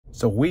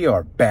So we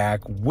are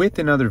back with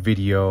another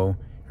video,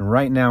 and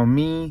right now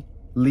me,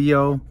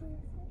 Leo,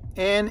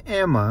 and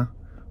Emma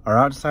are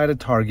outside of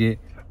Target.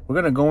 We're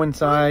gonna go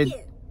inside,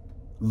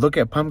 look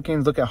at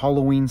pumpkins, look at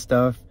Halloween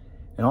stuff,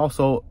 and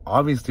also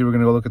obviously we're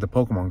gonna go look at the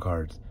Pokemon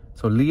cards.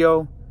 So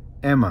Leo,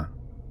 Emma,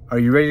 are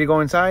you ready to go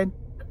inside?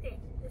 Okay,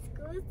 let's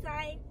go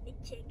inside and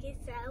check it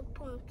out.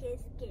 Pumpkin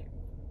scary.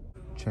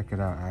 Check it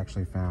out, I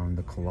actually found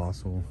the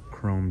colossal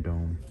chrome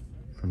dome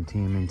from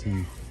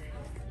TMNT,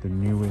 the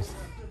newest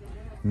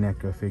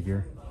NECA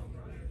figure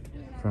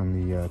from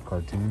the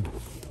cartoon.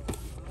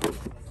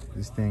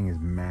 This thing is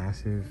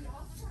massive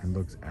and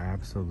looks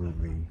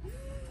absolutely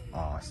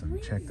awesome.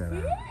 Check that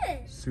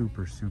out.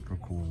 Super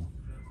cool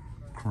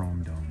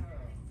chrome dome.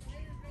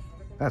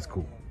 That's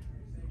cool.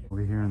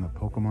 Over here in the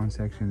Pokemon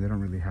section, they don't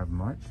really have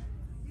much.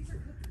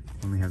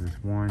 Only have this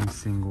one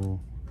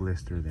single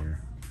blister there,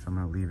 so I'm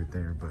gonna leave it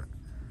there, but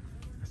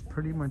that's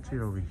pretty much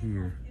it over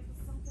here.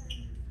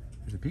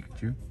 There's a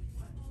Pikachu.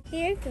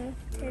 Here goes.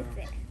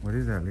 Perfect. What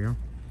is that, Leo?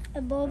 A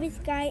Bulby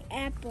Sky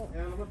apple.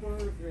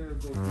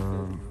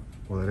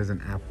 Well, that is an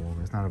apple.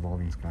 It's not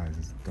Evolving Skies.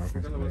 It's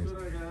Darkness Blaze.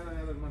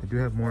 I do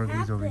have more of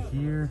these over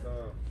here.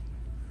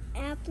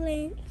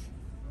 Applin.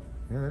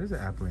 Yeah, that is an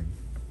appling.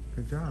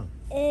 Good job.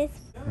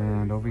 It's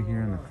And over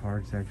here in the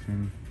card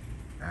section,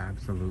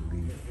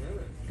 absolutely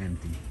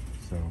empty.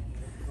 So,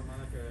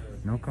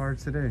 no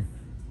cards today.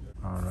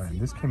 All right,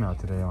 this came out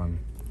today on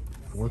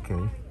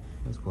 4K.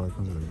 That's why it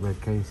comes with a red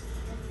case.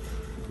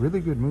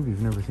 Really good movie if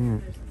you've never seen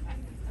it.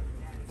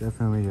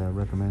 Definitely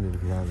recommend it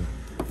if you haven't.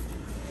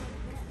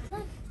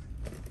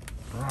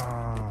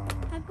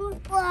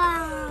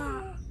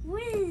 wow.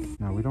 What is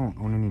Now, we don't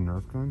own any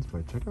Nerf guns,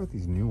 but check out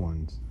these new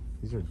ones.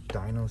 These are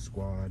Dino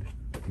Squad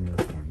Nerf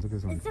guns. Look at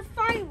this one. It's a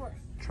firework.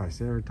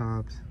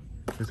 Triceratops.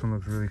 This one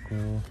looks really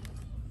cool.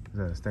 Is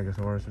that a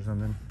Stegosaurus or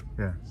something?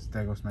 Yeah,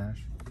 Stego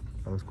Smash.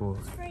 That looks cool.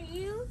 For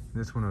you?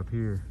 This one up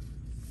here.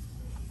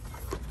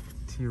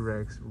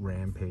 T-Rex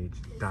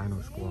Rampage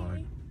Dino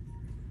Squad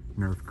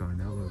Nerf gun.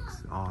 That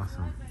looks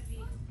awesome.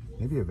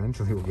 Maybe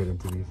eventually we'll get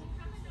into these.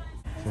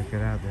 Check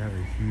it out. They have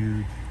a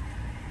huge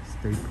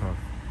Stay Puft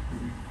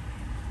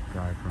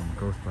guy from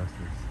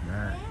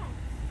Ghostbusters.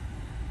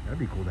 That'd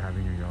be cool to have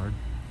in your yard.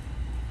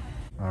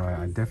 All right,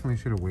 I definitely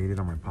should have waited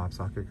on my pop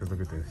socket because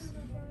look at this.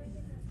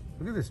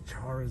 Look at this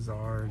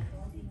Charizard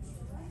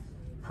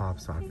pop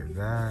socket.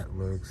 That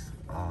looks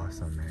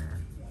awesome,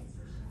 man.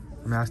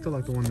 I mean, I still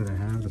like the one that I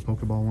have, the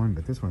Pokeball one,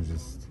 but this one's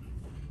just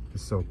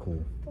so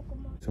cool.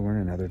 So we're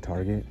in another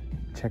Target.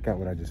 Check out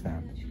what I just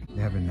found.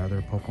 They have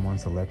another Pokemon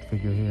Select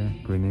figure here,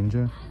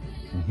 Greninja,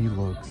 and he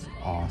looks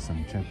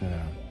awesome. Check that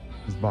out.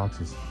 This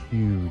box is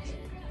huge.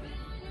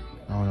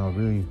 I don't know,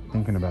 really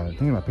thinking about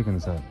picking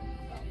this up.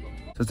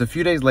 So it's a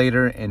few days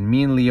later, and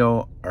me and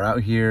Leo are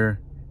out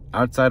here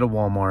outside of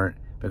Walmart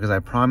because I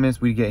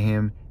promised we'd get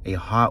him a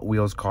Hot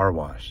Wheels car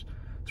wash.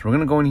 So we're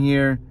gonna go in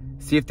here,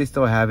 see if they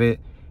still have it,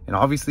 and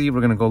obviously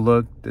we're gonna go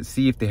look to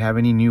see if they have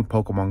any new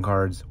Pokemon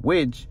cards,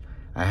 which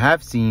I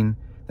have seen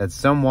that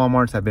some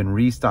Walmarts have been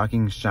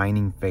restocking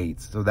Shining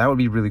Fates. So that would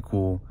be really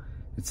cool.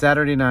 It's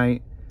Saturday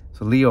night.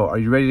 So Leo, are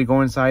you ready to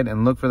go inside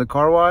and look for the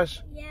car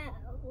wash? Yeah,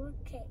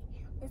 okay.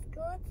 Let's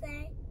go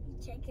inside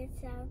and check it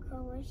out.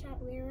 Car wash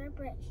at Weaver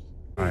Bridge.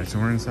 All right, so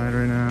we're inside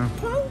right now.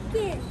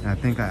 Pumpkin! And I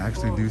think I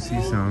actually do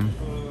see some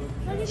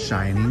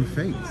Shining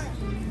Fates.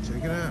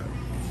 Check it out.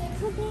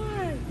 Come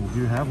on.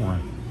 We do have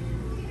one.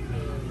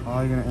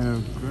 Oh, you're gonna end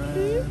up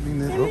grabbing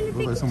this. Oh,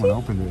 looks like someone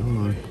opened it. Hold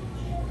on.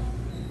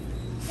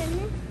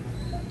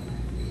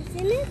 It's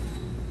in it?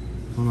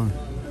 Hold on.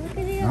 Look at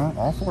it. No,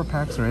 all 4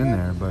 packs are in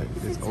there, but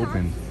it's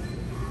open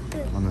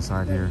on the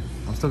side here.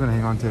 I'm still gonna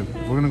hang on to it.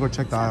 We're gonna go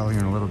check the aisle here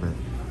in a little bit.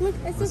 Look,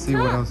 it's Let's a see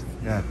top. what else.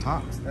 Yeah,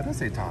 tops. That does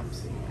say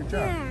tops. Good job.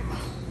 Yeah.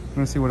 I'm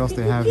gonna see what else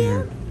they have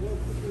here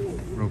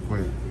real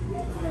quick.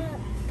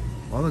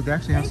 Oh, look, they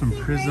actually have some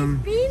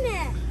Prism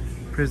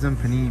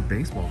Panini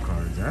baseball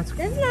cards. That's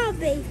cool. That's not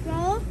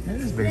baseball.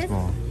 It is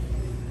baseball.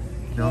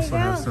 They also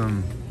have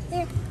some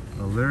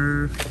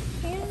Alert.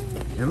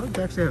 And look,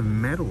 they actually have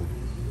metal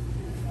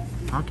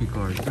hockey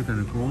cards. They're kind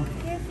of cool.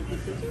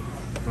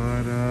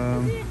 But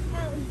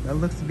that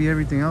looks to be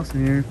everything else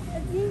in here.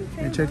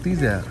 Hey, check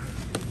these out.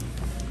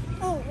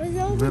 Oh, it's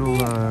over Little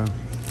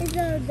It's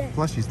over there.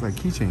 plushies like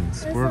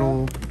keychains.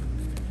 Squirtle.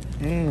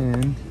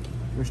 And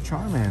there's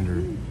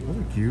Charmander. Those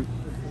are cute.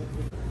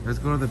 Let's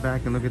go to the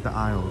back and look at the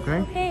aisle,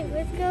 okay? Okay,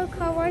 let's go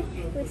car wash.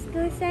 Let's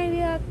go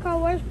say car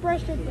wash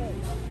brush today.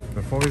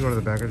 Before we go to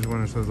the back, I just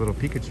want to show this little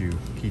Pikachu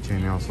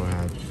keychain they also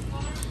have.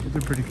 These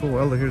are pretty cool.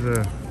 Oh, look, here's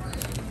a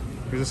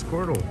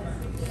Squirtle.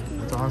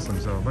 That's awesome.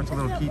 So a bunch of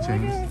little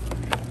keychains.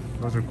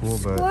 Those are cool,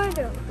 but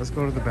let's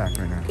go to the back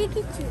right now.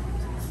 Pikachu.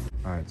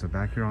 All right, so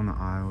back here on the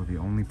aisle, the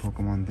only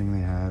Pokemon thing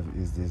they have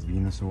is this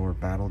Venusaur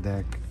battle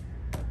deck.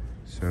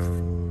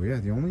 So yeah,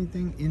 the only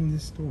thing in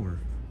this store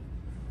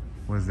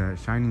was that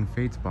Shining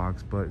Fates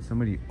box, but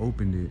somebody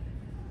opened it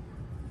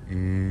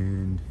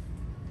and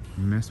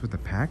messed with the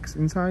packs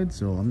inside,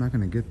 so I'm not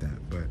gonna get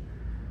that. But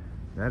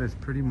that is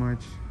pretty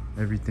much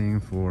everything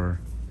for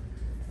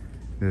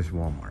this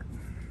Walmart.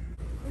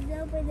 It's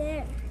over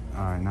there.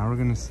 All right, now we're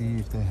gonna see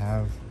if they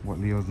have what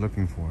Leo's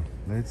looking for.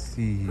 Let's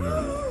see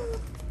here.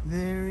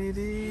 There it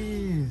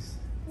is.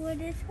 What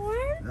is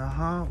one? The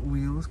Hot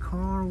Wheels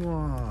car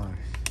wash.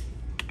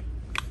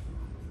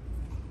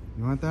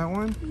 You want that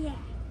one? Yeah.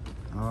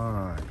 All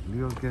right,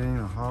 Leo's getting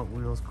a Hot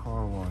Wheels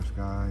car wash,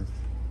 guys.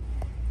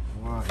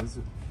 Wow, this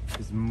is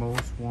his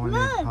most wanted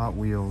Hot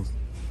Wheels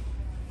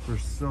for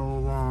so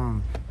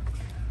long.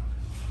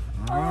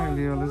 All right,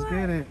 Leo, let's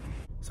get it.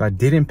 So I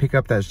didn't pick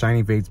up that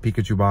Shiny Fates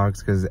Pikachu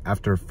box because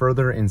after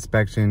further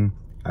inspection,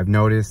 I've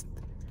noticed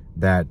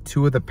that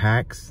 2 of the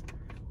packs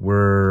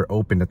were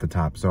opened at the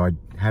top. So I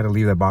had to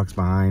leave that box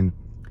behind.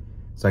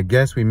 So I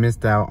guess we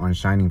missed out on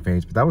Shining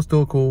Fates, but that was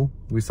still cool.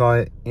 We saw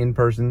it in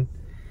person.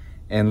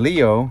 And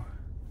Leo,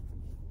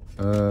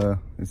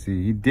 let's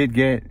see, he did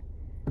get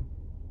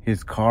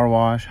his car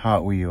wash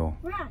Hot Wheel.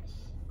 Rush.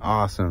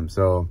 Awesome.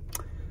 So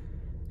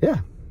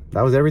yeah,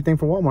 that was everything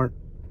for Walmart.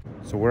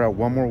 So we're at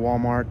one more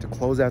Walmart to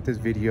close out this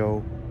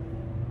video.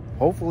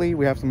 Hopefully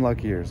we have some luck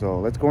here. So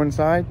let's go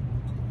inside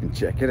and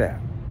check it out.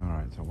 All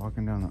right, so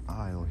walking down the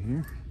aisle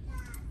here,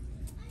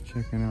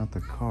 checking out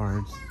the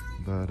cards,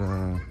 but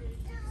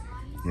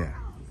yeah,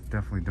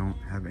 definitely don't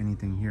have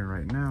anything here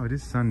right now. It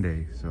is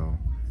Sunday, so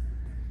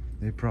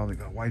they probably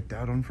got wiped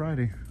out on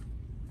Friday.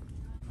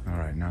 All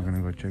right, now I'm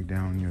gonna go check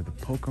down near the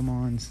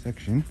Pokemon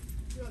section.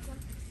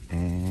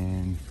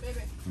 And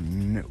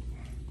no,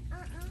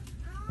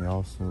 they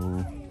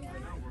also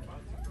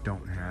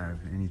don't have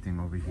anything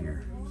over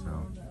here.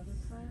 So,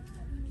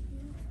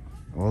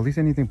 well, at least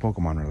anything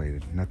Pokemon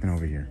related, nothing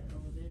over here.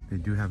 They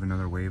do have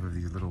another wave of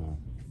these little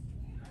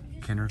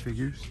Kenner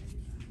figures.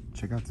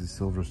 Check out this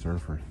Silver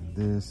Surfer.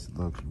 This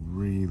looks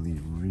really,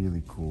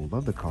 really cool.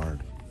 Love the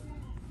card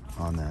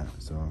on that.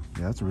 So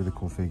yeah, that's a really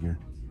cool figure.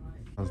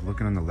 I was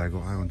looking on the Lego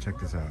aisle and check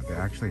this out. They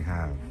actually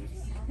have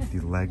the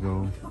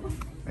Lego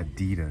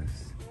Adidas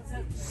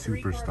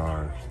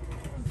Superstar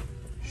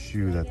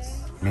shoe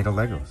that's made of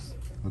Legos.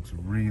 Looks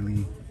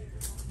really,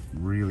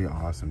 really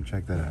awesome.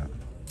 Check that out.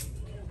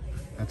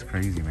 That's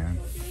crazy, man.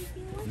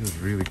 This is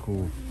really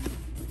cool.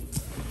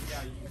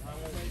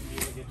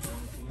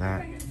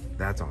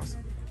 That's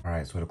awesome. All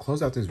right, so to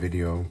close out this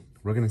video,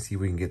 we're gonna see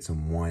if we can get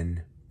some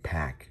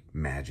 1-pack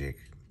magic.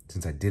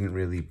 Since I didn't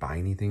really buy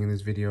anything in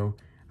this video,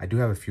 I do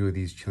have a few of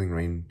these Chilling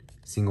Reign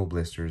single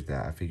blisters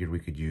that I figured we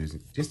could use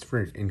just for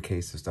in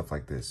case of stuff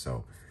like this.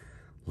 So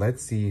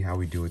let's see how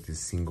we do with this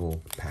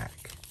single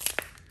pack.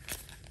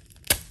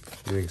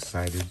 Really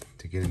excited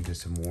to get into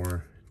some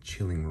more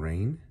Chilling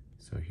Reign.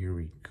 So here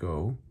we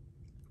go.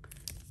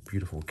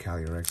 Beautiful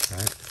Calyrex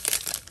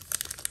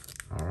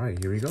pack. All right,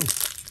 here we go.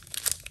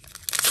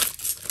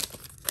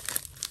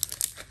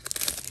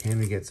 Can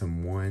we get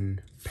some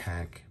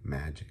 1-pack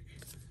magic?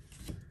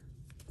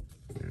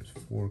 There's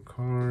 4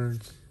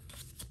 cards.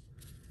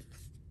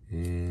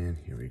 And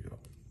here we go.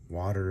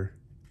 Water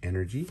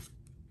Energy,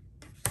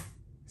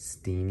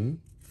 Steenie,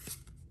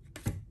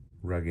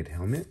 Rugged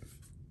Helmet,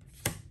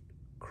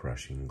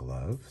 Crushing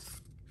Gloves,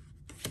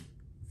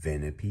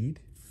 Venipede,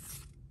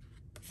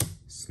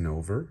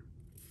 Snover,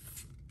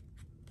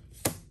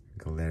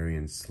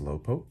 Galarian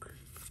Slowpoke,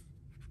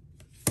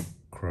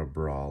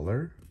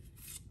 Crabrawler,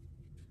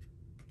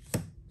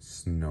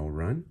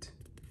 Snorunt,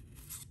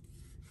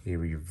 a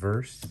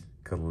reverse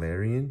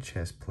Galarian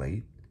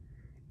Chestplate,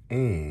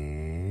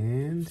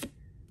 and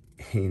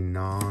a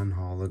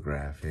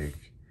non-holographic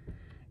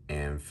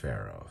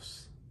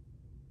Ampharos.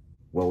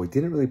 Well, we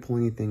didn't really pull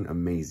anything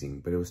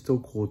amazing, but it was still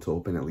cool to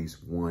open at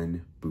least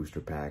 1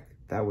 booster pack.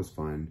 That was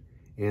fun.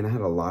 And I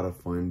had a lot of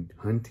fun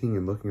hunting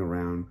and looking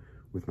around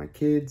with my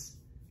kids.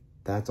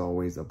 That's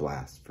always a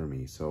blast for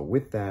me. So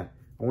with that,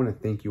 I want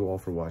to thank you all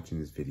for watching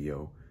this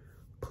video.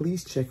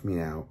 Please check me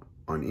out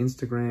on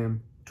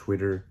Instagram,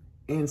 Twitter,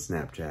 and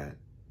Snapchat.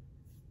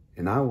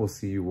 And I will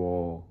see you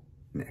all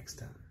next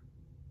time.